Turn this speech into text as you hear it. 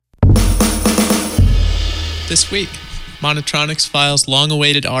This week, Monotronics files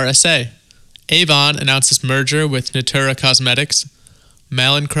long-awaited RSA. Avon announces merger with Natura Cosmetics.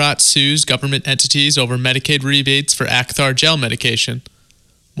 Mallinckrodt sues government entities over Medicaid rebates for Acthar gel medication.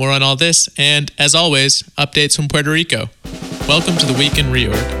 More on all this, and as always, updates from Puerto Rico. Welcome to the Week in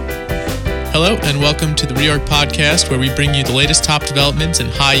Reorg. Hello, and welcome to the Reorg Podcast, where we bring you the latest top developments in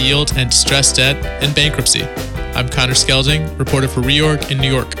high yield and distressed debt and bankruptcy. I'm Connor Skelding, reporter for Reorg in New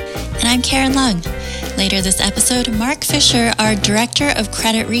York. And I'm Karen Lung. Later this episode, Mark Fisher, our Director of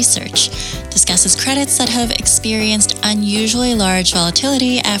Credit Research, discusses credits that have experienced unusually large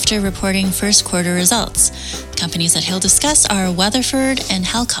volatility after reporting first quarter results. The companies that he'll discuss are Weatherford and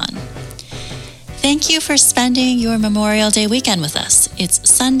Halcon. Thank you for spending your Memorial Day weekend with us. It's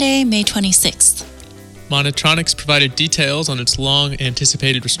Sunday, May 26th. Monotronics provided details on its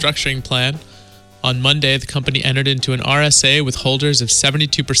long-anticipated restructuring plan. On Monday, the company entered into an RSA with holders of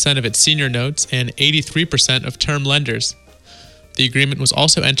 72% of its senior notes and 83% of term lenders. The agreement was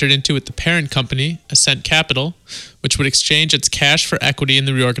also entered into with the parent company, Ascent Capital, which would exchange its cash for equity in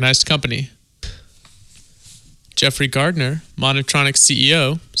the reorganized company. Jeffrey Gardner, Monotronics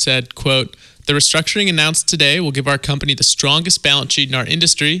CEO, said, quote, "The restructuring announced today will give our company the strongest balance sheet in our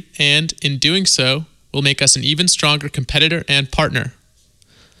industry and, in doing so, will make us an even stronger competitor and partner.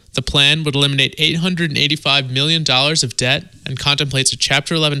 The plan would eliminate $885 million of debt and contemplates a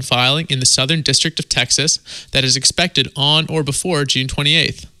Chapter 11 filing in the Southern District of Texas that is expected on or before June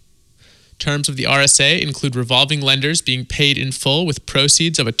 28th. Terms of the RSA include revolving lenders being paid in full with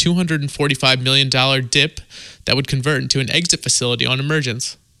proceeds of a $245 million DIP that would convert into an exit facility on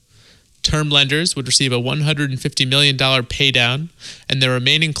emergence. Term lenders would receive a $150 million paydown, and their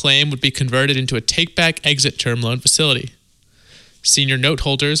remaining claim would be converted into a take-back exit term loan facility. Senior note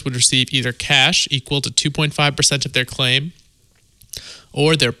holders would receive either cash equal to 2.5% of their claim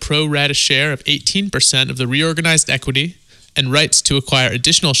or their pro rata share of 18% of the reorganized equity and rights to acquire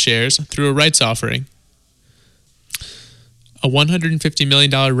additional shares through a rights offering. A $150 million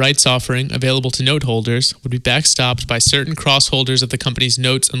rights offering available to note holders would be backstopped by certain cross-holders of the company's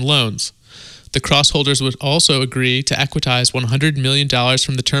notes and loans. The cross-holders would also agree to equitize $100 million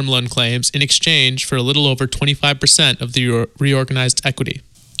from the term loan claims in exchange for a little over 25% of the reorganized equity.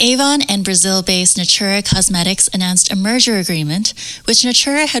 Avon and Brazil-based Natura Cosmetics announced a merger agreement, which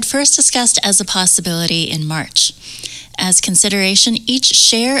Natura had first discussed as a possibility in March. As consideration, each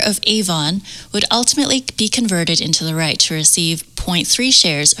share of Avon would ultimately be converted into the right to receive 0.3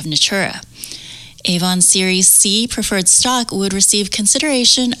 shares of Natura. Avon Series C preferred stock would receive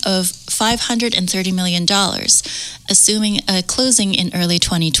consideration of $530 million, assuming a closing in early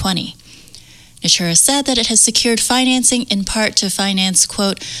 2020. Natura said that it has secured financing in part to finance,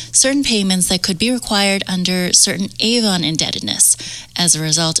 quote, certain payments that could be required under certain Avon indebtedness as a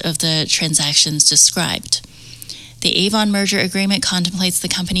result of the transactions described. The Avon merger agreement contemplates the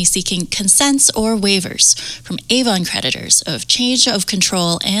company seeking consents or waivers from Avon creditors of change of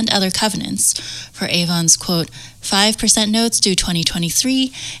control and other covenants for Avon's, quote, 5% notes due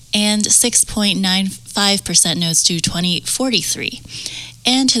 2023 and 6.95% notes due 2043,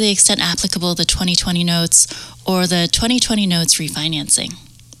 and to the extent applicable, the 2020 notes or the 2020 notes refinancing.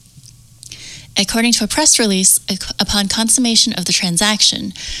 According to a press release, upon consummation of the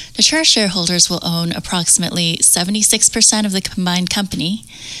transaction, Natura shareholders will own approximately 76% of the combined company,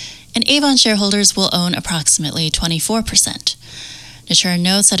 and Avon shareholders will own approximately 24%. Natura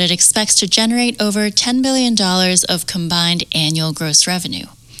notes that it expects to generate over $10 billion of combined annual gross revenue.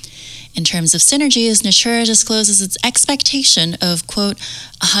 In terms of synergies, Natura discloses its expectation of, quote,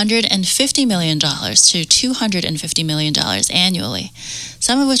 $150 million to $250 million annually,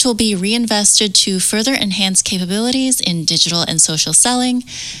 some of which will be reinvested to further enhance capabilities in digital and social selling,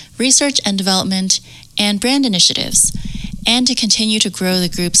 research and development, and brand initiatives, and to continue to grow the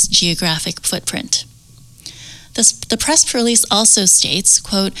group's geographic footprint. The press release also states,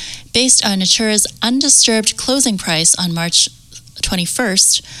 quote, based on Natura's undisturbed closing price on March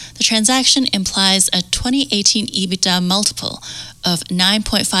 21st, the transaction implies a 2018 EBITDA multiple of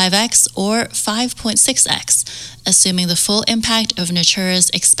 9.5x or 5.6x, assuming the full impact of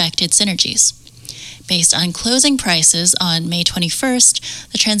Natura's expected synergies. Based on closing prices on May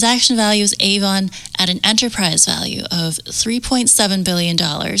 21st, the transaction values Avon at an enterprise value of $3.7 billion,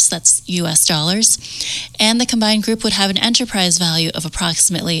 that's US dollars, and the combined group would have an enterprise value of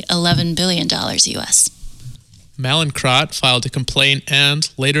approximately $11 billion US. Mallinckrodt filed a complaint and,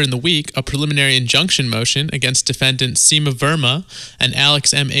 later in the week, a preliminary injunction motion against defendants Seema Verma and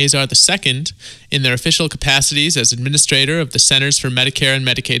Alex M. Azar II in their official capacities as administrator of the Centers for Medicare and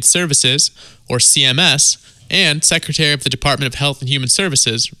Medicaid Services, or CMS, and Secretary of the Department of Health and Human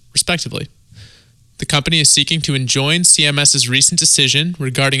Services, respectively. The company is seeking to enjoin CMS's recent decision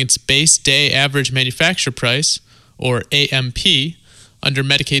regarding its base day average manufacturer price, or AMP, under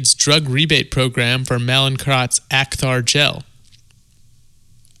Medicaid's drug rebate program for Mallinckrodt's Acthar gel.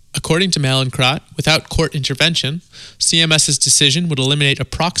 According to Mallinckrodt, without court intervention, CMS's decision would eliminate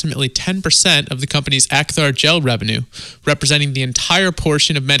approximately 10% of the company's Acthar gel revenue, representing the entire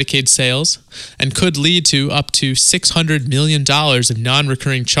portion of Medicaid sales, and could lead to up to $600 million of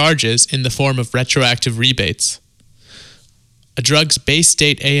non-recurring charges in the form of retroactive rebates. A drug's base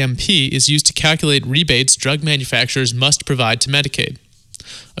date AMP is used to calculate rebates drug manufacturers must provide to Medicaid.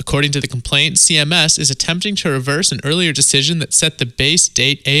 According to the complaint, CMS is attempting to reverse an earlier decision that set the base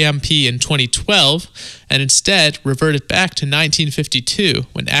date AMP in 2012 and instead revert it back to 1952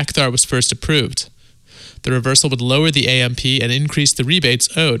 when Acthar was first approved. The reversal would lower the AMP and increase the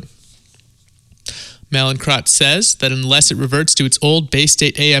rebates owed. Mallinckrodt says that unless it reverts to its old base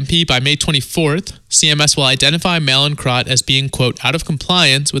date AMP by May 24th, CMS will identify Mallinckrodt as being, quote, out of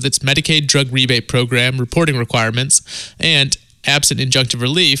compliance with its Medicaid drug rebate program reporting requirements and, absent injunctive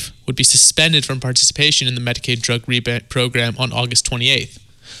relief, would be suspended from participation in the Medicaid drug rebate program on August 28th.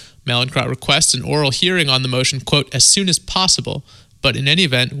 Mallinckrodt requests an oral hearing on the motion, quote, as soon as possible, but in any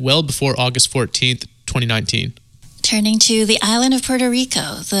event, well before August 14th, 2019. Turning to the island of Puerto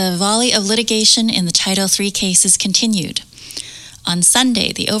Rico, the volley of litigation in the Title III cases continued. On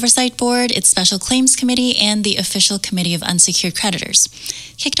Sunday, the Oversight Board, its Special Claims Committee, and the Official Committee of Unsecured Creditors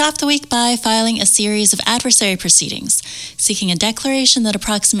kicked off the week by filing a series of adversary proceedings, seeking a declaration that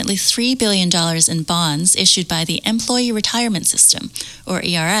approximately $3 billion in bonds issued by the Employee Retirement System, or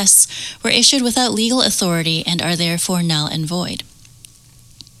ERS, were issued without legal authority and are therefore null and void.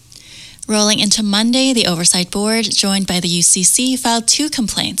 Rolling into Monday, the Oversight Board, joined by the UCC, filed 2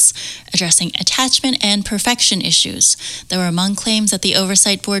 complaints addressing attachment and perfection issues that were among claims that the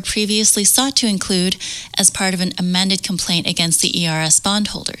Oversight Board previously sought to include as part of an amended complaint against the ERS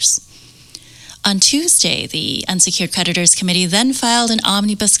bondholders. On Tuesday, the Unsecured Creditors Committee then filed an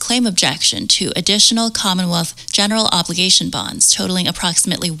omnibus claim objection to additional Commonwealth general obligation bonds totaling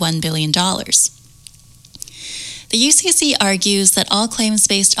approximately $1 billion. The UCC argues that all claims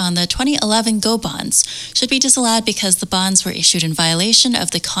based on the 2011 GO bonds should be disallowed because the bonds were issued in violation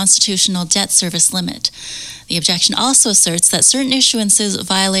of the constitutional debt service limit. The objection also asserts that certain issuances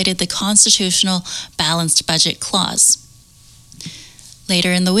violated the constitutional balanced budget clause.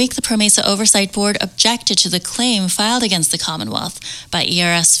 Later in the week, the PROMESA Oversight Board objected to the claim filed against the Commonwealth by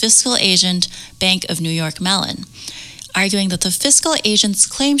ERS fiscal agent Bank of New York Mellon, arguing that the fiscal agent's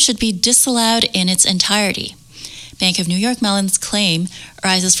claim should be disallowed in its entirety. Bank of New York Mellon's claim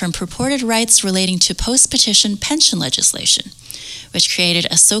arises from purported rights relating to post-petition pension legislation, which created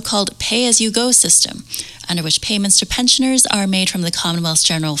a so-called pay-as-you-go system, under which payments to pensioners are made from the Commonwealth's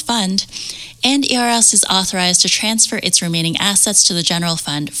General Fund, and ERS is authorized to transfer its remaining assets to the General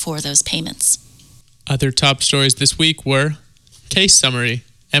Fund for those payments. Other top stories this week were case summary.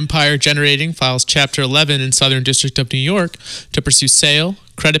 Empire Generating files Chapter 11 in Southern District of New York to pursue sale,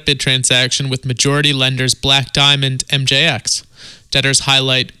 credit bid transaction with majority lenders Black Diamond MJX. Debtors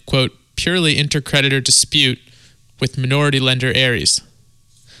highlight, quote, purely intercreditor dispute with minority lender Ares.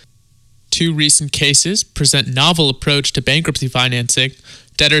 2 recent cases present novel approach to bankruptcy financing.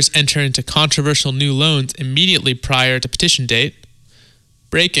 Debtors enter into controversial new loans immediately prior to petition date.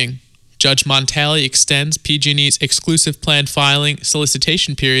 Breaking. Judge Montali extends PG&E's exclusive plan filing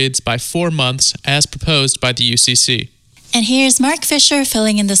solicitation periods by 4 months as proposed by the UCC. And here's Mark Fisher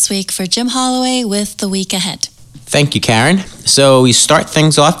filling in this week for Jim Holloway with The Week Ahead. Thank you, Karen. So we start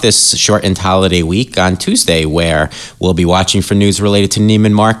things off this shortened holiday week on Tuesday, where we'll be watching for news related to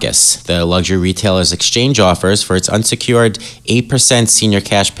Neiman Marcus. The luxury retailer's exchange offers for its unsecured 8% senior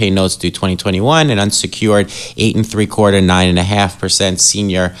cash pay notes due 2021 and unsecured 8.75%, 9.5%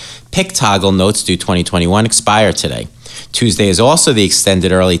 senior PIK toggle notes due 2021 expire today. Tuesday is also the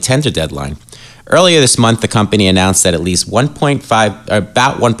extended early tender deadline. Earlier this month, the company announced that at least about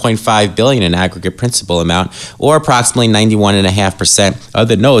 $1.5 billion in aggregate principal amount, or approximately 91.5% of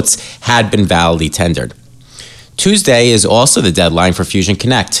the notes, had been validly tendered. Tuesday is also the deadline for Fusion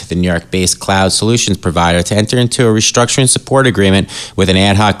Connect, the New York-based cloud solutions provider, to enter into a restructuring support agreement with an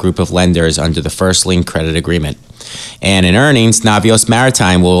ad hoc group of lenders under the First Lien Credit Agreement. And in earnings, Navios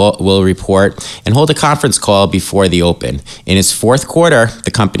Maritime will report and hold a conference call before the open. In its 4th quarter,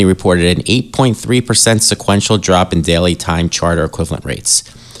 the company reported an 8.3% sequential drop in daily time charter equivalent rates.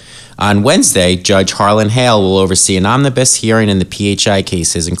 On Wednesday, Judge Harlan Hale will oversee an omnibus hearing in the PHI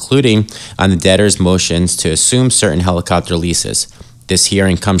cases, including on the debtors' motions to assume certain helicopter leases. This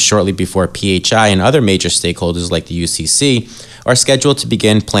hearing comes shortly before PHI and other major stakeholders like the UCC are scheduled to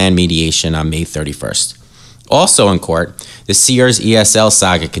begin planned mediation on May 31st. Also in court, the Sears ESL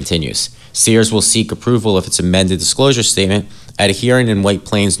saga continues. Sears will seek approval of its amended disclosure statement at a hearing in White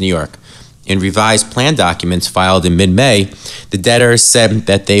Plains, New York. In revised plan documents filed in mid-May, the debtors said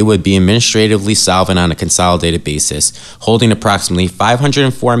that they would be administratively solvent on a consolidated basis, holding approximately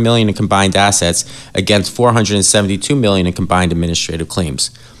 $504 million in combined assets against $472 million in combined administrative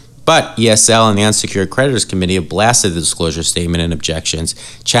claims. But ESL and the Unsecured Creditors Committee have blasted the disclosure statement and objections,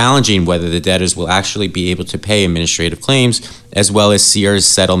 challenging whether the debtors will actually be able to pay administrative claims, as well as Sears'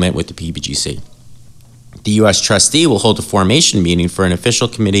 settlement with the PBGC. The U.S. trustee will hold a formation meeting for an official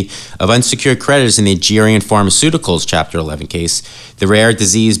committee of unsecured creditors in the Agerian Pharmaceuticals Chapter 11 case. The rare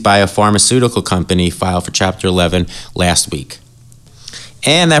disease biopharmaceutical company filed for Chapter 11 last week.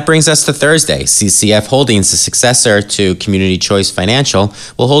 And that brings us to Thursday. CCF Holdings, the successor to Community Choice Financial,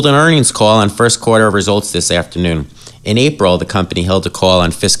 will hold an earnings call on first quarter results this afternoon. In April, the company held a call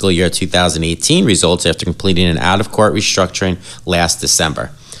on fiscal year 2018 results after completing an out-of-court restructuring last December.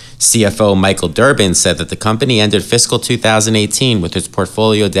 CFO Michael Durbin said that the company ended fiscal 2018 with its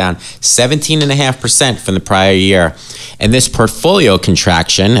portfolio down 17.5% from the prior year. And this portfolio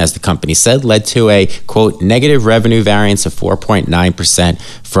contraction, as the company said, led to a, quote, negative revenue variance of 4.9%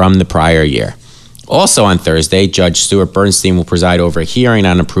 from the prior year. Also on Thursday, Judge Stuart Bernstein will preside over a hearing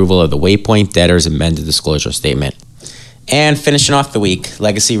on approval of the Waypoint debtors' amended disclosure statement. And finishing off the week,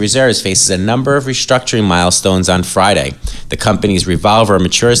 Legacy Reserves faces a number of restructuring milestones on Friday. The company's revolver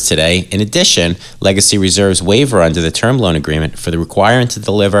matures today. In addition, Legacy Reserves' waiver under the term loan agreement for the requirement to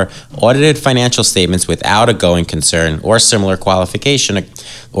deliver audited financial statements without a going concern or similar qualification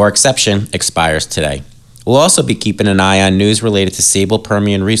or exception expires today. We'll also be keeping an eye on news related to Sable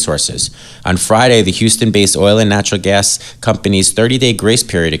Permian Resources. On Friday, the Houston-based oil and natural gas company's 30-day grace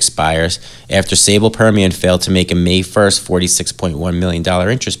period expires after Sable Permian failed to make a May 1st $46.1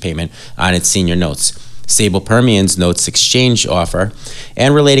 million interest payment on its senior notes. Sable Permian's notes exchange offer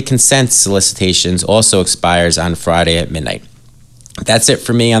and related consent solicitations also expires on Friday at midnight. That's it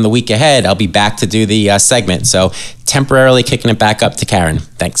for me on the week ahead. I'll be back to do the segment, so temporarily kicking it back up to Karen.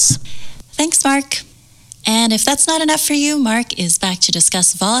 Thanks. Thanks, Mark. And if that's not enough for you, Mark is back to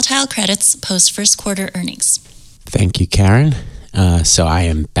discuss volatile credits post first quarter earnings. Thank you, Karen. So I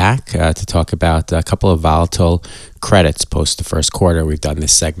am back to talk about a couple of volatile credits post the first quarter. We've done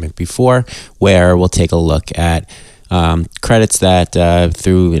this segment before where we'll take a look at credits that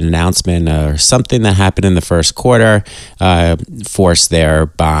through an announcement or something that happened in the first quarter forced their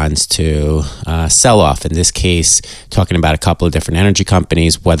bonds to sell off. In this case, talking about a couple of different energy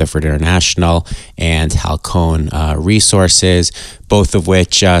companies, Weatherford International and Halcone Resources, both of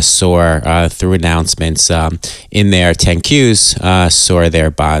which saw through announcements in their 10Qs, saw their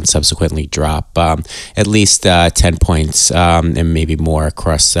bonds subsequently drop at least 10 points and maybe more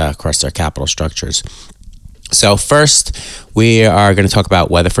across their capital structures. So first, we are going to talk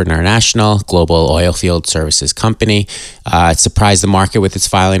about Weatherford International, global oilfield services company. It surprised the market with its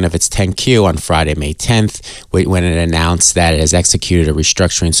filing of its 10Q on Friday, May 10th, when it announced that it has executed a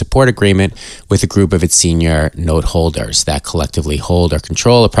restructuring support agreement with a group of its senior note holders that collectively hold or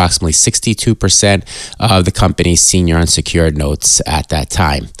control approximately 62% of the company's senior unsecured notes at that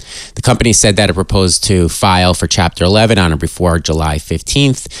time. The company said that it proposed to file for Chapter 11 on or before July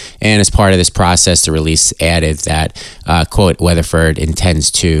 15th, and as part of this process, the release added that, quote, Weatherford intends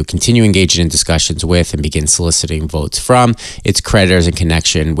to continue engaging in discussions with and begin soliciting votes from its creditors in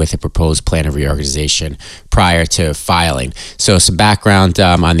connection with a proposed plan of reorganization prior to filing. So some background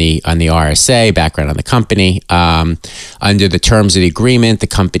on the RSA, background on the company. Under the terms of the agreement, the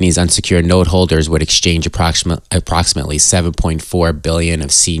company's unsecured note holders would exchange approximately $7.4 billion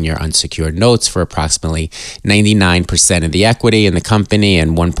of senior unsecured notes for approximately 99% of the equity in the company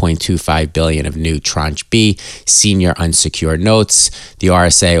and $1.25 billion of new Tranche B senior unsecured notes. The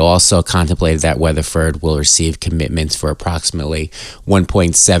RSA also contemplated that Weatherford will receive commitments for approximately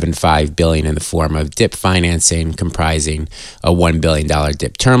 $1.75 billion in the form of DIP financing, comprising a $1 billion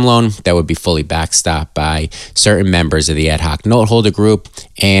DIP term loan that would be fully backstopped by certain members of the ad hoc note holder group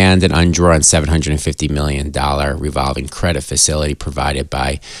and an undrawn $750 million revolving credit facility provided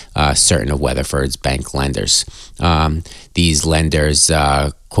by certain of Weatherford's bank lenders. These lenders,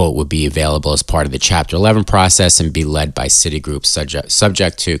 quote, would be available as part of the Chapter 11 process and be led by Citigroup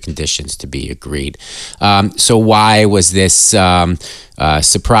subject to conditions to be agreed. So why was this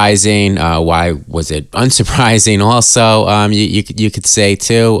surprising? Why was it unsurprising also? You could say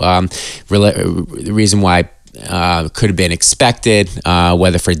too. The reason why could have been expected.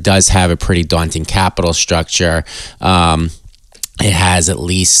 Weatherford does have a pretty daunting capital structure. it has at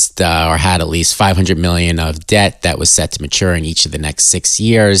least had at least $500 million of debt that was set to mature in each of the next 6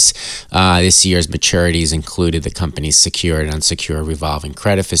 years. This year's maturities included the company's secured and unsecured revolving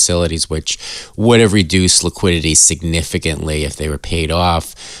credit facilities, which would have reduced liquidity significantly if they were paid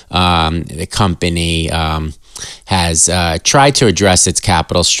off. The company has tried to address its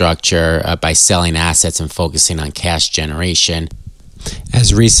capital structure by selling assets and focusing on cash generation.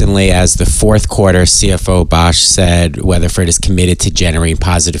 As recently as the fourth quarter, CFO Bosch said Weatherford is committed to generating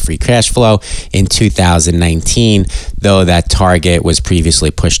positive free cash flow in 2019, though that target was previously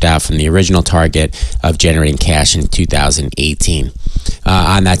pushed out from the original target of generating cash in 2018.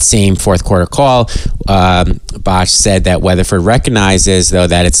 On that same fourth quarter call, Bosch said that Weatherford recognizes, though,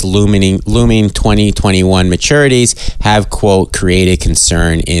 that its looming 2021 maturities have, quote, created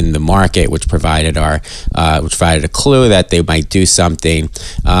concern in the market, which provided a clue that they might do something.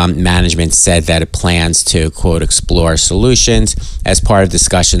 Management said that it plans to, quote, explore solutions as part of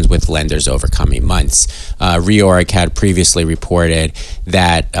discussions with lenders over coming months. Reorg had previously reported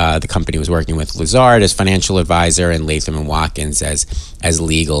that the company was working with Lazard as financial advisor and Latham & Watkins as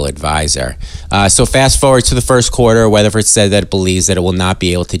legal advisor. So fast forward to the first quarter, Weatherford said that it believes that it will not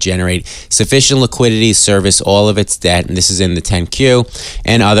be able to generate sufficient liquidity to service all of its debt, and this is in the 10-Q,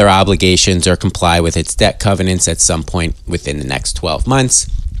 and other obligations or comply with its debt covenants at some point within the next 12 months.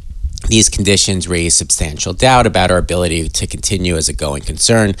 These conditions raise substantial doubt about our ability to continue as a going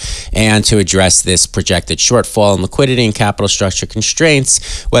concern. And to address this projected shortfall in liquidity and capital structure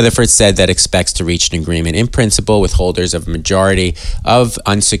constraints, Weatherford said that it expects to reach an agreement in principle with holders of a majority of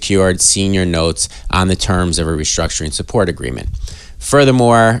unsecured senior notes on the terms of a restructuring support agreement.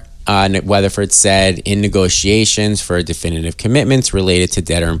 Furthermore, Weatherford said in negotiations for definitive commitments related to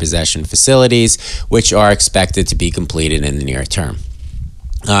debtor in possession facilities, which are expected to be completed in the near term.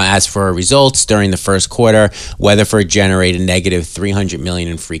 As for results, during the first quarter, Weatherford generated negative $300 million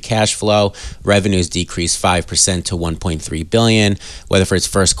in free cash flow. Revenues decreased 5% to $1.3 billion. Weatherford's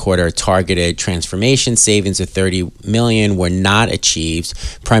first quarter targeted transformation savings of $30 million were not achieved,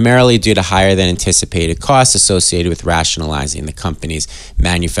 primarily due to higher than anticipated costs associated with rationalizing the company's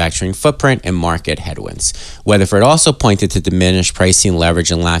manufacturing footprint and market headwinds. Weatherford also pointed to diminished pricing leverage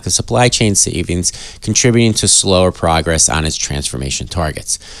and lack of supply chain savings, contributing to slower progress on its transformation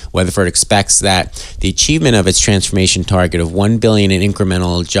targets. Weatherford expects that the achievement of its transformation target of $1 billion in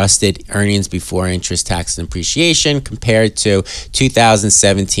incremental adjusted earnings before interest, tax, and depreciation compared to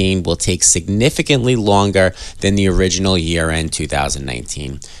 2017 will take significantly longer than the original year-end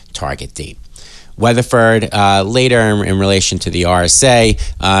 2019 target date. Weatherford later, in relation to the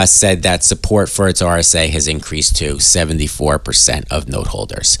RSA, said that support for its RSA has increased to 74% of note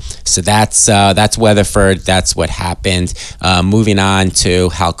holders. So that's Weatherford. That's what happened. Moving on to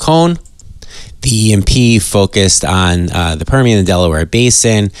Halcone. The E&P focused on the Permian and Delaware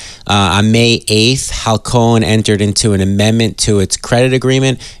Basin. On May 8th, Halcone entered into an amendment to its credit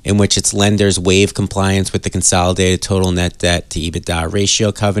agreement in which its lenders waived compliance with the consolidated total net debt to EBITDA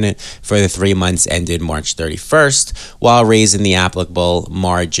ratio covenant for the 3 months ended March 31st, while raising the applicable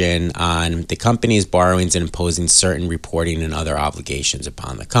margin on the company's borrowings and imposing certain reporting and other obligations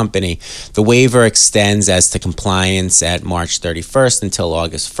upon the company. The waiver extends as to compliance at March 31st until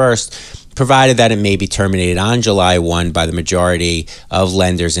August 1st, provided that it may be terminated on July 1 by the majority of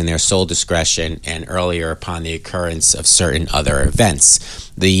lenders in their sole discretion and earlier upon the occurrence of certain other events.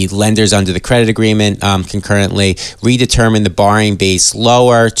 The lenders under the credit agreement concurrently redetermined the borrowing base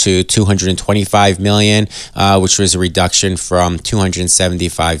lower to $225 million, which was a reduction from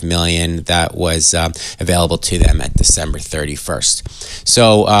 $275 million that was available to them at December 31st.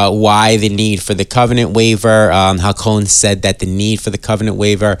 So why the need for the covenant waiver? Halcone said that the need for the covenant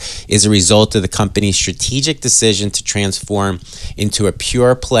waiver is a result of the company's strategic decision to transform into a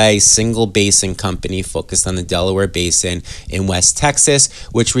pure play single basin company focused on the Delaware Basin in West Texas,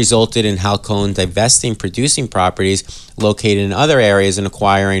 which resulted in Halcone divesting producing properties located in other areas and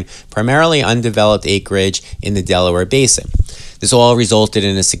acquiring primarily undeveloped acreage in the Delaware Basin. This all resulted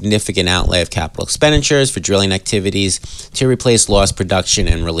in a significant outlay of capital expenditures for drilling activities to replace lost production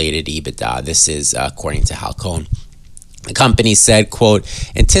and related EBITDA. This is according to Halcone. The company said, quote,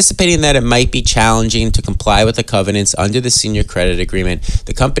 anticipating that it might be challenging to comply with the covenants under the senior credit agreement,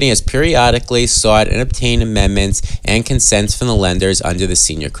 the company has periodically sought and obtained amendments and consents from the lenders under the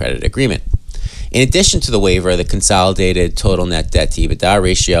senior credit agreement. In addition to the waiver of the consolidated total net debt to EBITDA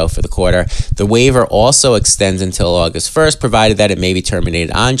ratio for the quarter, the waiver also extends until August 1st, provided that it may be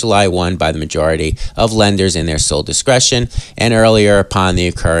terminated on July 1 by the majority of lenders in their sole discretion and earlier upon the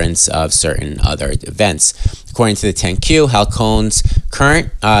occurrence of certain other events. According to the 10Q, Halcone's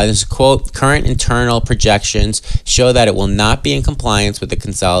this is a quote, current internal projections show that it will not be in compliance with the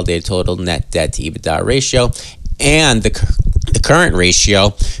consolidated total net debt to EBITDA ratio and the current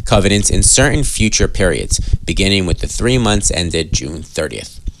ratio covenants in certain future periods, beginning with the 3 months ended June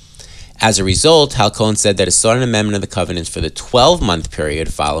 30th. As a result, Halcone said that it sought an amendment of the covenants for the 12-month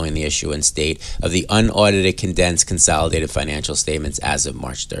period following the issuance date of the unaudited condensed consolidated financial statements as of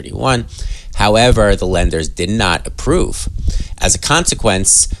March 31. However, the lenders did not approve. As a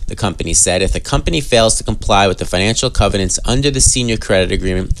consequence, the company said if the company fails to comply with the financial covenants under the senior credit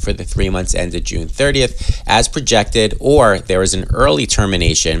agreement for the 3 months ended June 30th, as projected, or there is an early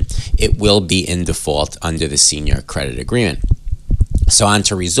termination, it will be in default under the senior credit agreement. So on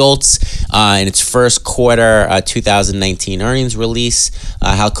to results. In its first quarter 2019 earnings release,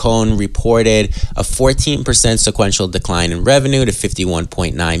 Halcone reported a 14% sequential decline in revenue to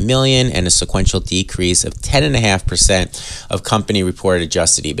 $51.9 million and a sequential decrease of 10.5% of company reported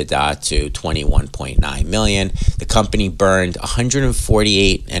adjusted EBITDA to $21.9 million. The company burned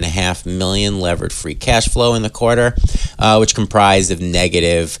 $148.5 million levered free cash flow in the quarter, which comprised of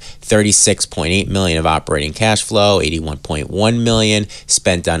negative $36.8 million of operating cash flow, $81.1 million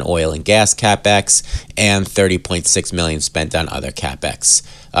spent on oil and gas CapEx, and $30.6 million spent on other CapEx.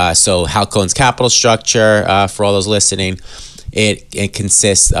 So Halcone's capital structure, for all those listening, it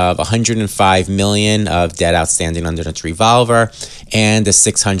consists of $105 million of debt outstanding under its revolver and a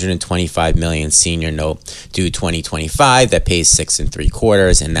 $625 million senior note due 2025 that pays 6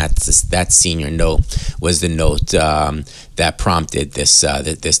 3/4, and that senior note was the note that prompted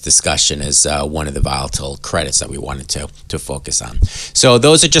this discussion as one of the volatile credits that we wanted to focus on. So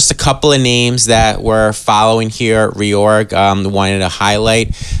those are just a couple of names that we're following here at Reorg. Wanted to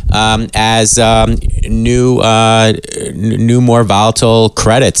highlight as new more volatile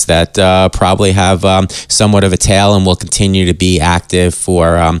credits that probably have somewhat of a tail and will continue to be active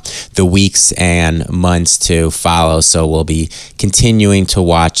for the weeks and months to follow. So we'll be continuing to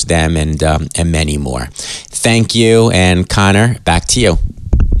watch them and many more. Thank you, and Connor, back to you.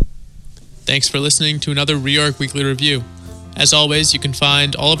 Thanks for listening to another Reorg Weekly Review. As always, you can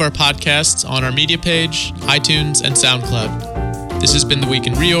find all of our podcasts on our media page, iTunes, and SoundCloud. This has been The Week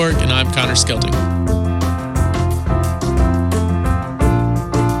in Reorg, and I'm Connor Skelting.